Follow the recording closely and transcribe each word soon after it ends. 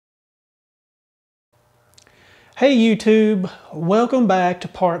Hey YouTube, welcome back to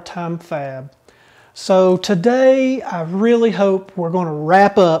Part-Time Fab. So today I really hope we're going to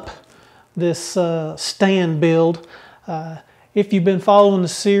wrap up this stand build. If you've been following the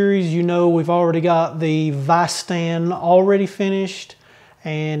series, you know we've already got the Vise stand already finished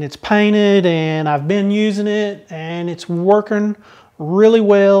and it's painted and I've been using it and it's working really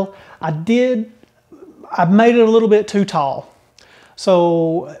well. I've made it a little bit too tall.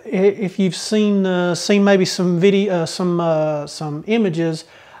 So if you've seen maybe some video, some images,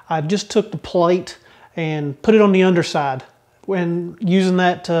 I just took the plate and put it on the underside. When using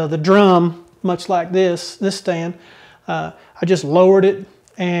that the drum, much like this stand, I just lowered it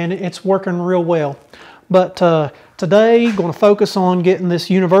and it's working real well. But today, going to focus on getting this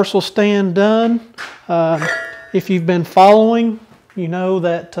universal stand done. If you've been following, you know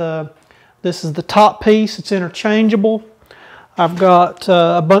that this is the top piece. It's interchangeable. I've got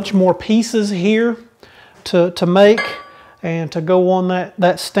a bunch more pieces here to make and to go on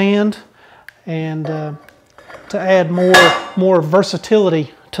that stand and to add more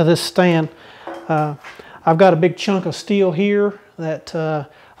versatility to this stand. I've got a big chunk of steel here that I'm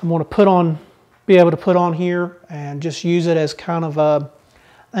going to be able to put on here and just use it as kind of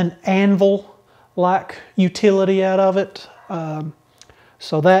an anvil-like utility out of it.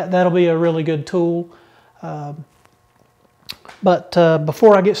 So that'll be a really good tool. But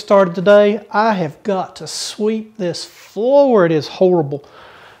before I get started today, I have got to sweep this floor. It is horrible.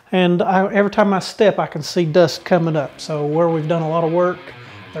 And every time I step, I can see dust coming up. So where we've done a lot of work,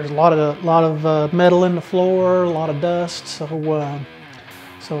 there's a lot of metal in the floor, a lot of dust. So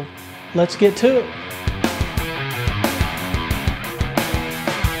let's get to it.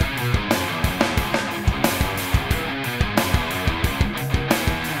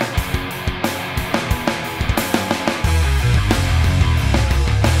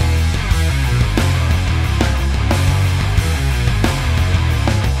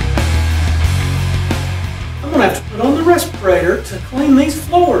 I'm going to have to put on the respirator to clean these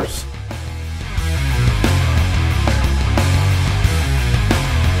floors.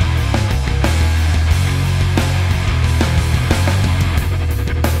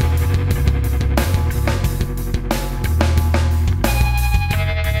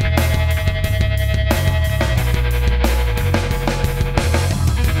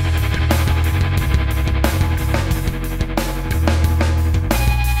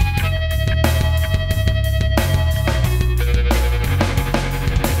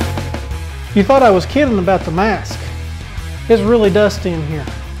 You thought I was kidding about the mask. It's really dusty in here.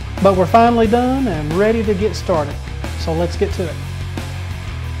 But we're finally done and ready to get started. So let's get to it.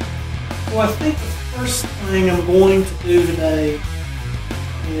 Well, I think the first thing I'm going to do today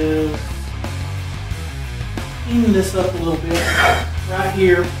is clean this up a little bit right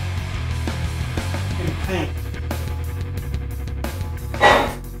here and paint.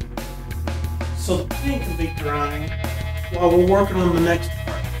 So the paint can be drying while we're working on the next part.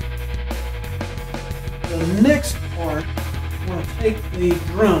 The next part, I'm going to take the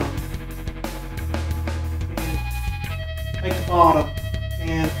drum and take the bottom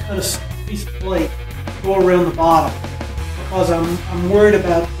and cut a piece of plate, go around the bottom, because I'm worried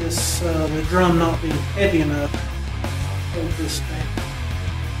about this the drum not being heavy enough to hold this stand.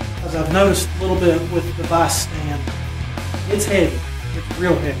 As I've noticed a little bit with the Vise stand, it's heavy, it's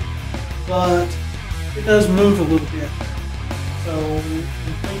real heavy, but it does move a little bit. So I'm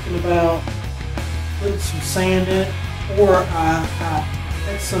thinking about put some sand in it, or I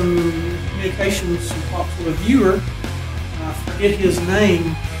had some communications from a viewer. I forget his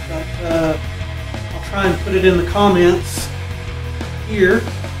name, but I'll try and put it in the comments here.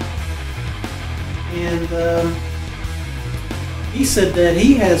 And he said that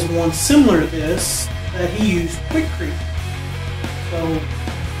he has one similar to this that he used Quikrete. So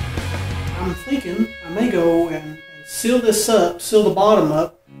I'm thinking I may go and seal this up, seal the bottom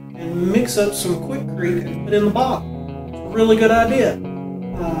up, and mix up some Quikrete and put in the bottom. It's a really good idea.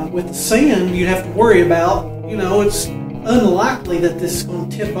 With the sand, you'd have to worry about, it's unlikely that this is going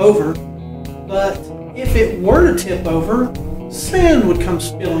to tip over, but if it were to tip over, sand would come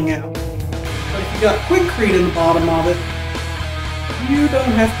spilling out. But if you got Quikrete in the bottom of it, you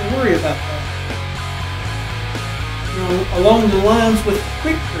don't have to worry about that. Along the lines with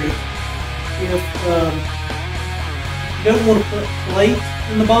Quikrete, if you don't want to put plate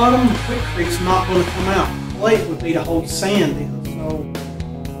in the bottom, the Quickrete's not going to come out. The plate would be to hold sand in. So,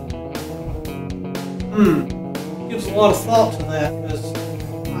 gives a lot of thought to that, because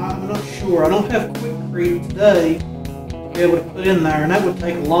I'm not sure. I don't have Quikrete today to be able to put in there, and that would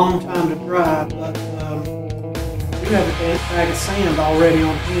take a long time to dry, but we have a bag of sand already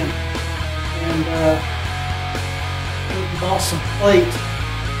on hand. And bought some plate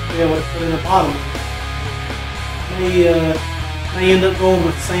to be able to put in the bottom. May end up going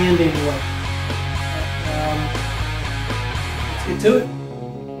with sand anyway. Let's get to it.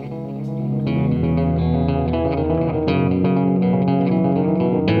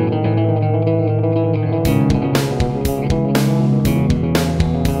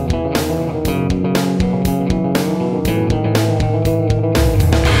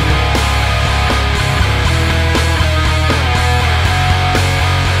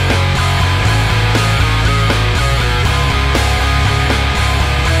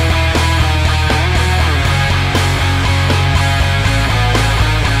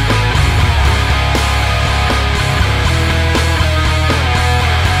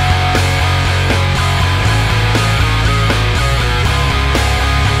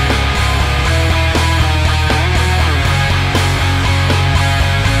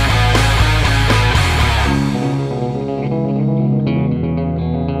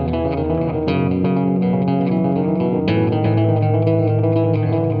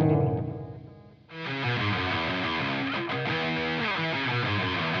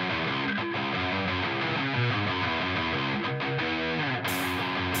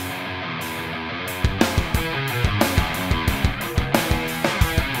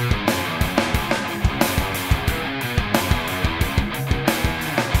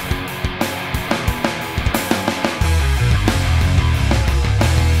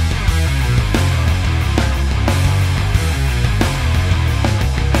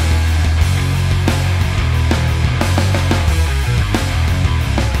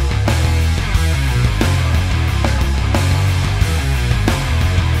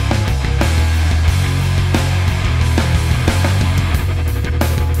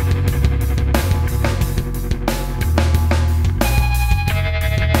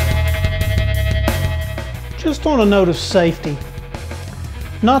 Just on a note of safety,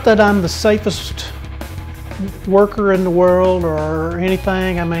 not that I'm the safest worker in the world or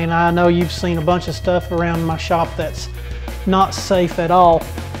anything. I mean, I know you've seen a bunch of stuff around my shop that's not safe at all,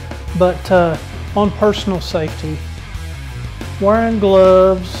 but on personal safety, wearing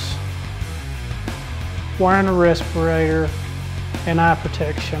gloves, wearing a respirator, and eye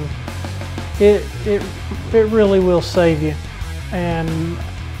protection, it really will save you. And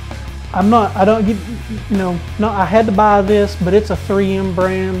I had to buy this, but it's a 3M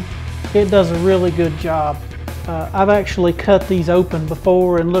brand. It does a really good job. I've actually cut these open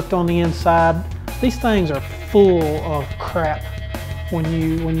before and looked on the inside. These things are full of crap when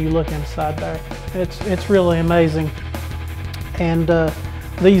you look inside there. It's really amazing. And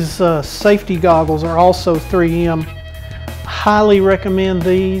these safety goggles are also 3M. Highly recommend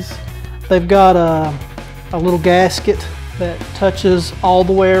these. They've got a little gasket that touches all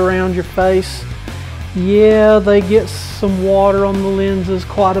the way around your face. Yeah, they get some water on the lenses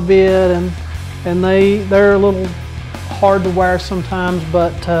quite a bit, and they're a little hard to wear sometimes,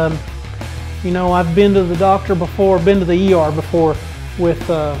 but you know, I've been to the doctor before, been to the ER before with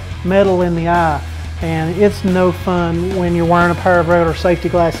metal in the eye, and it's no fun when you're wearing a pair of regular safety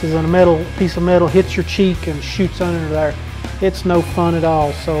glasses and a piece of metal hits your cheek and shoots under there. It's no fun at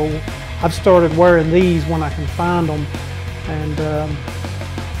all. So I've started wearing these when I can find them. And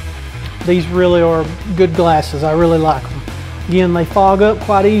these really are good glasses. I really like them. Again, they fog up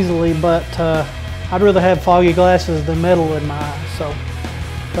quite easily, but I'd rather have foggy glasses than metal in my eyes. So,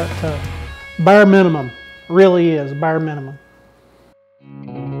 but bare minimum, really is bare minimum.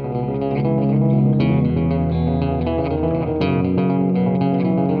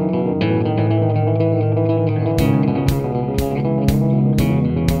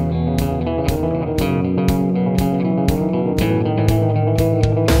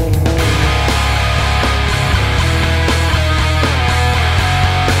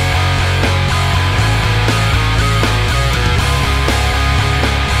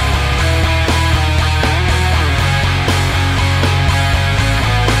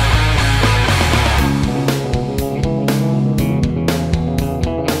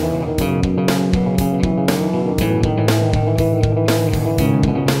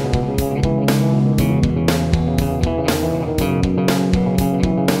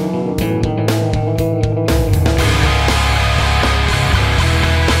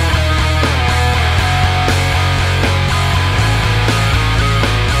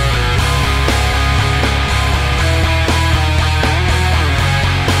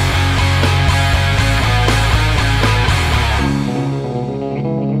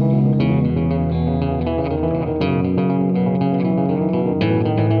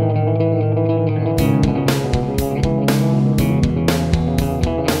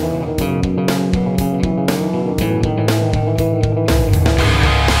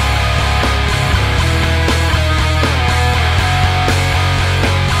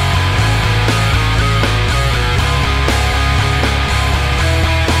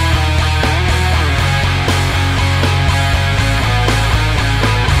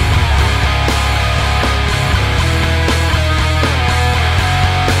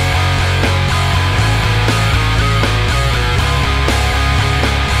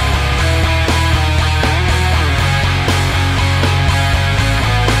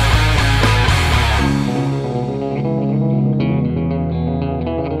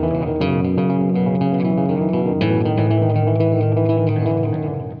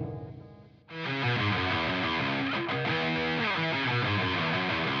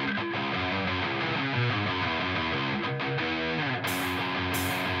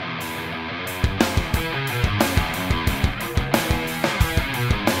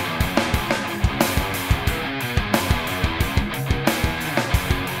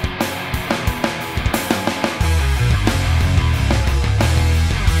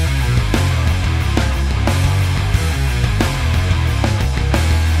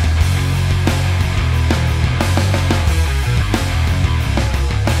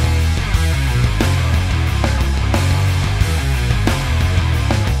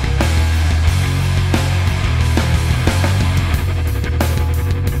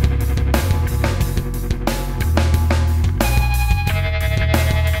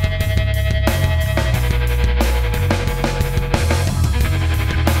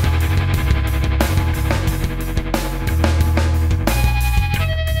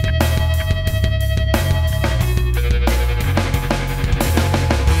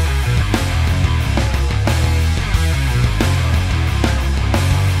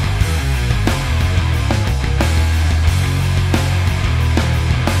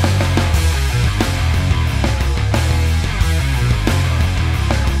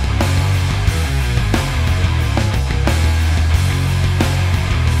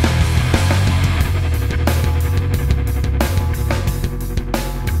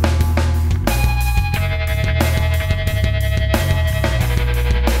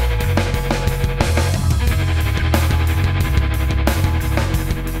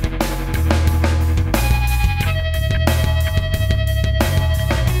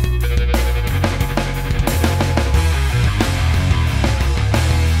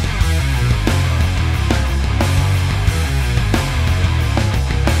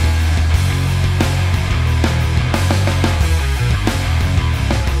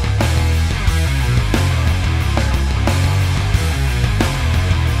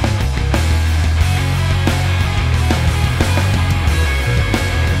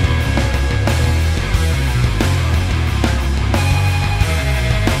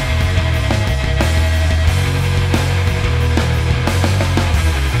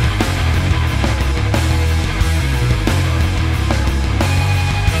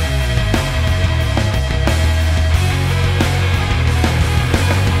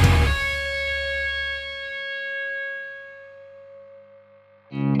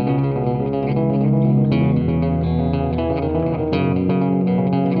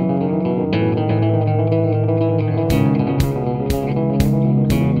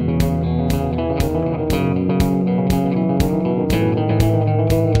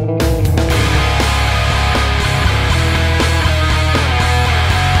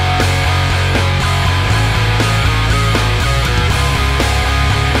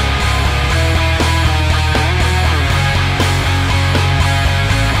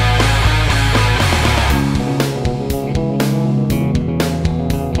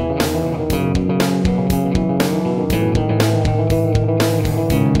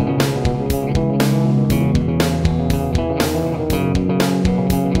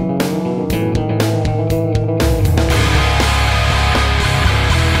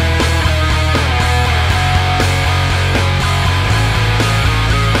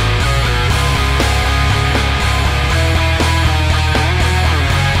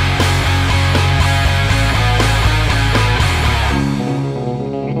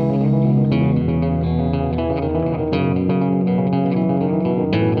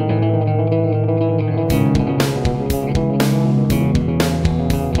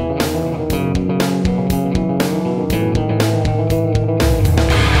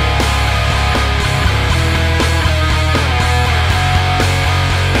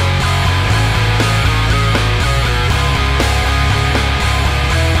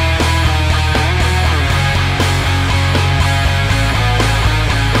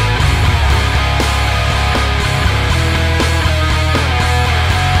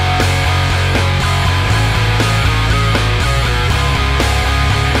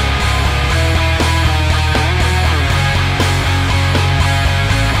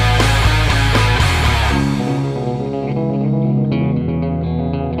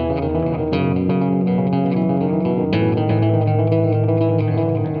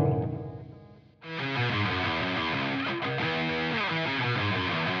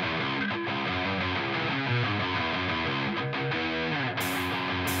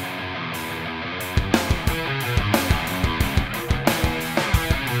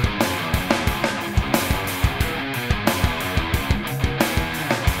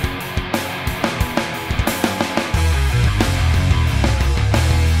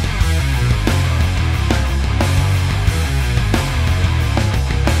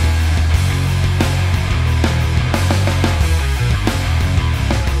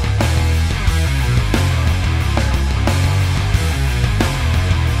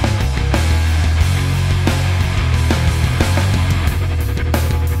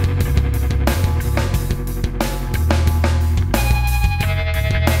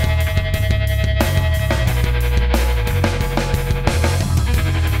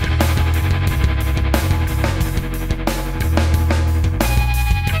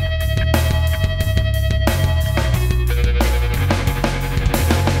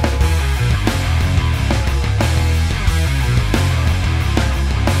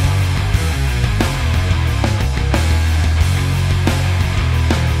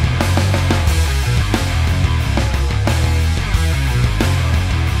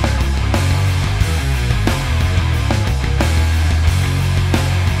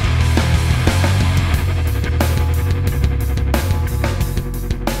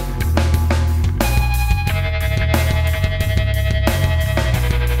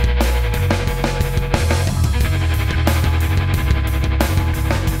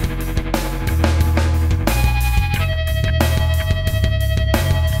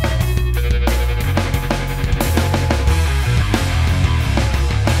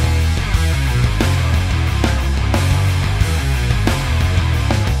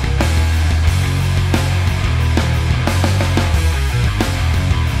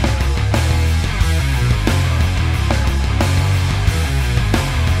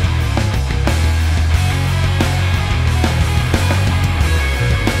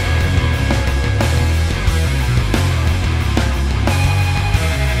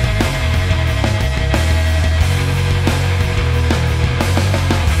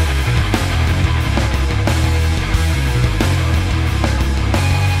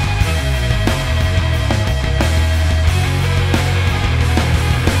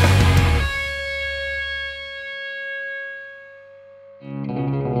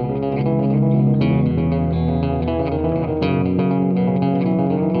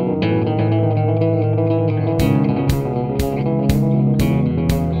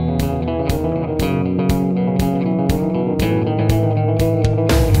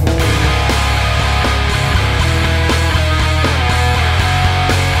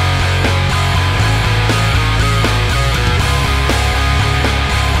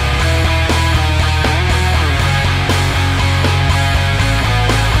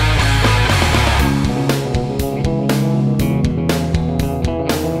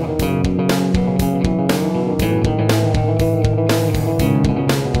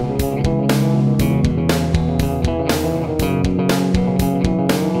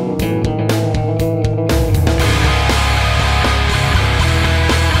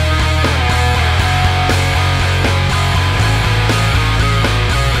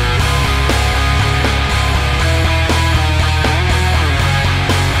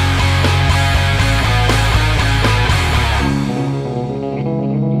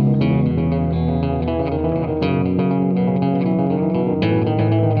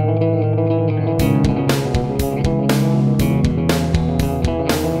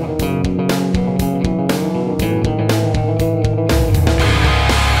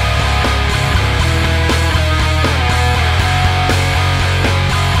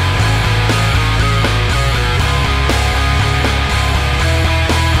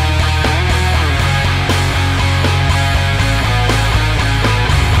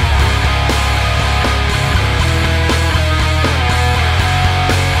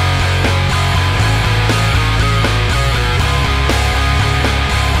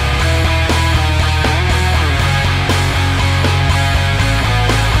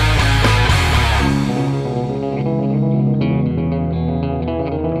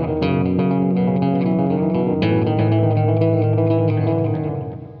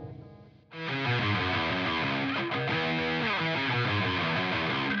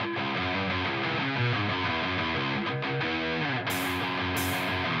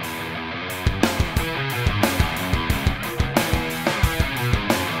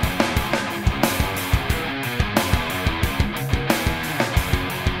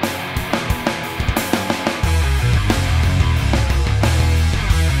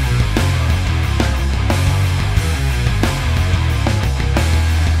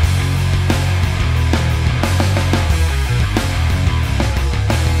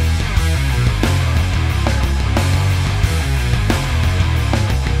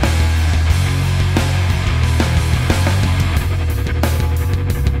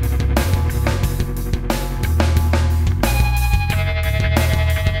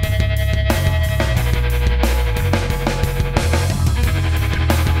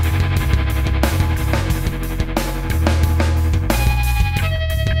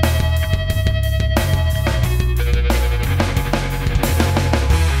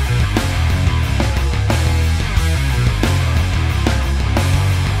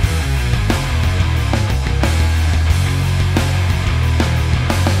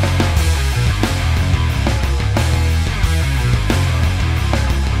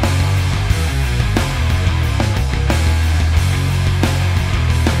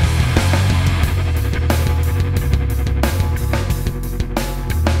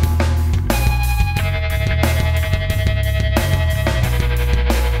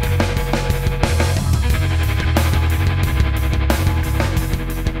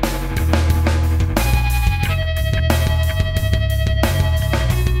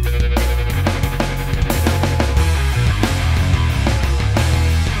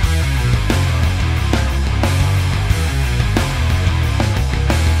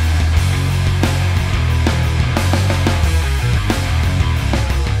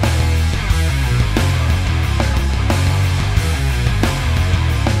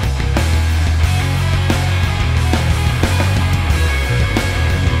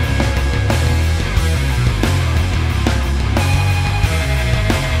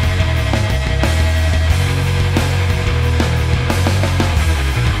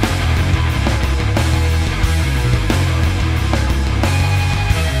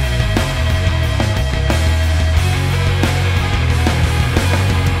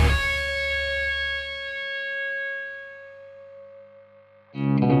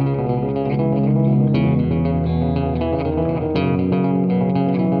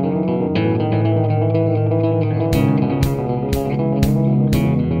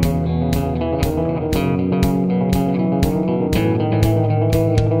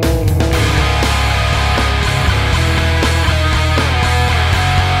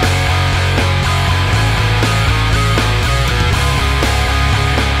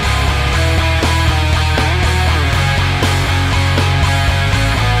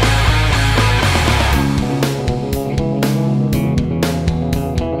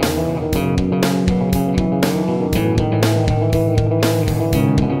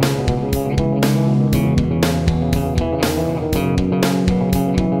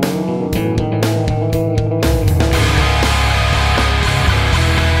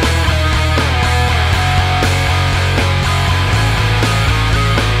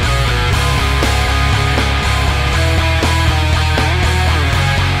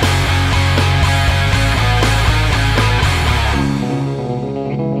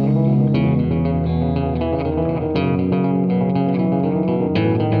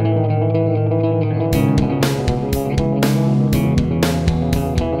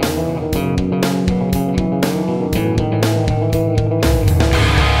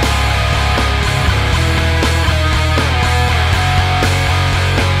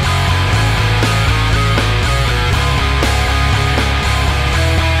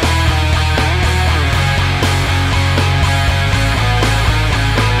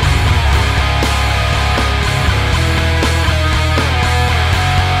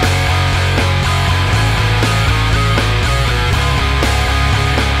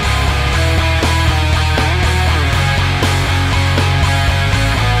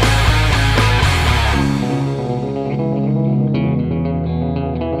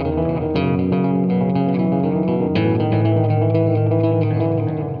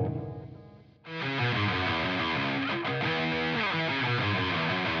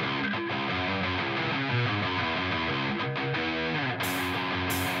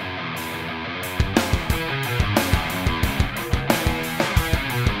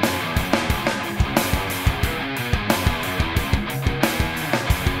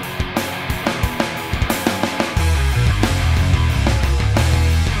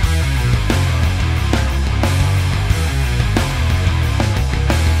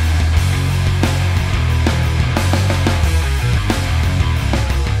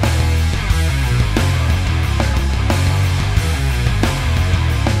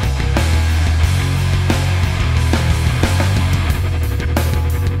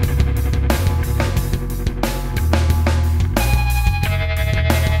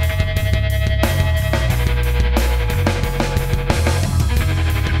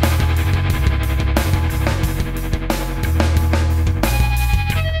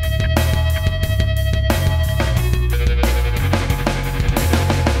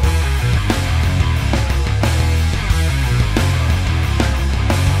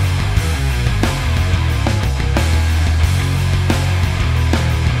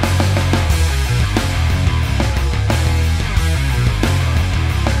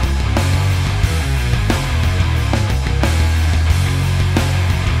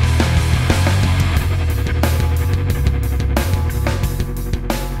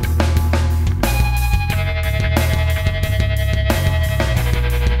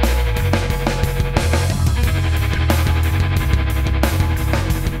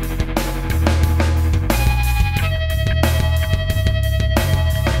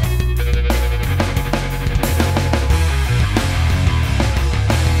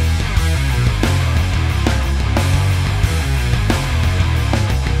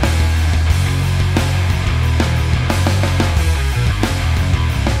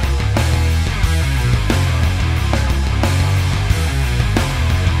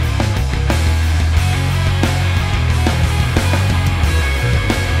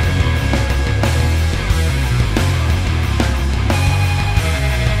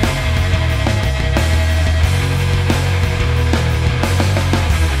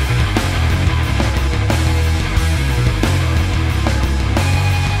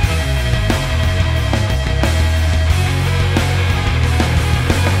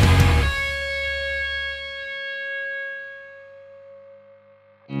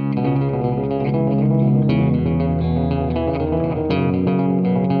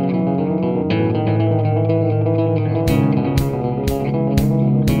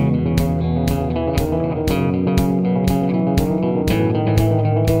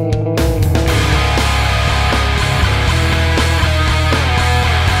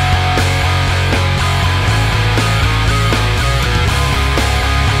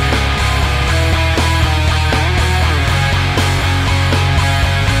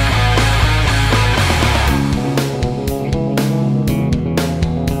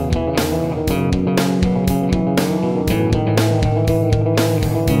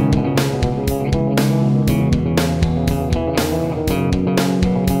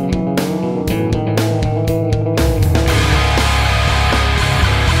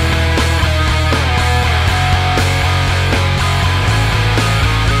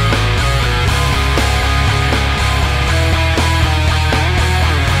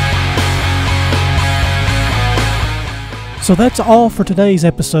 So that's all for today's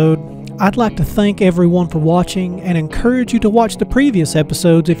episode. I'd like to thank everyone for watching and encourage you to watch the previous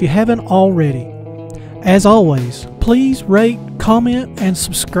episodes if you haven't already. As always, please rate, comment, and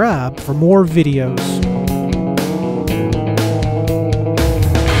subscribe for more videos.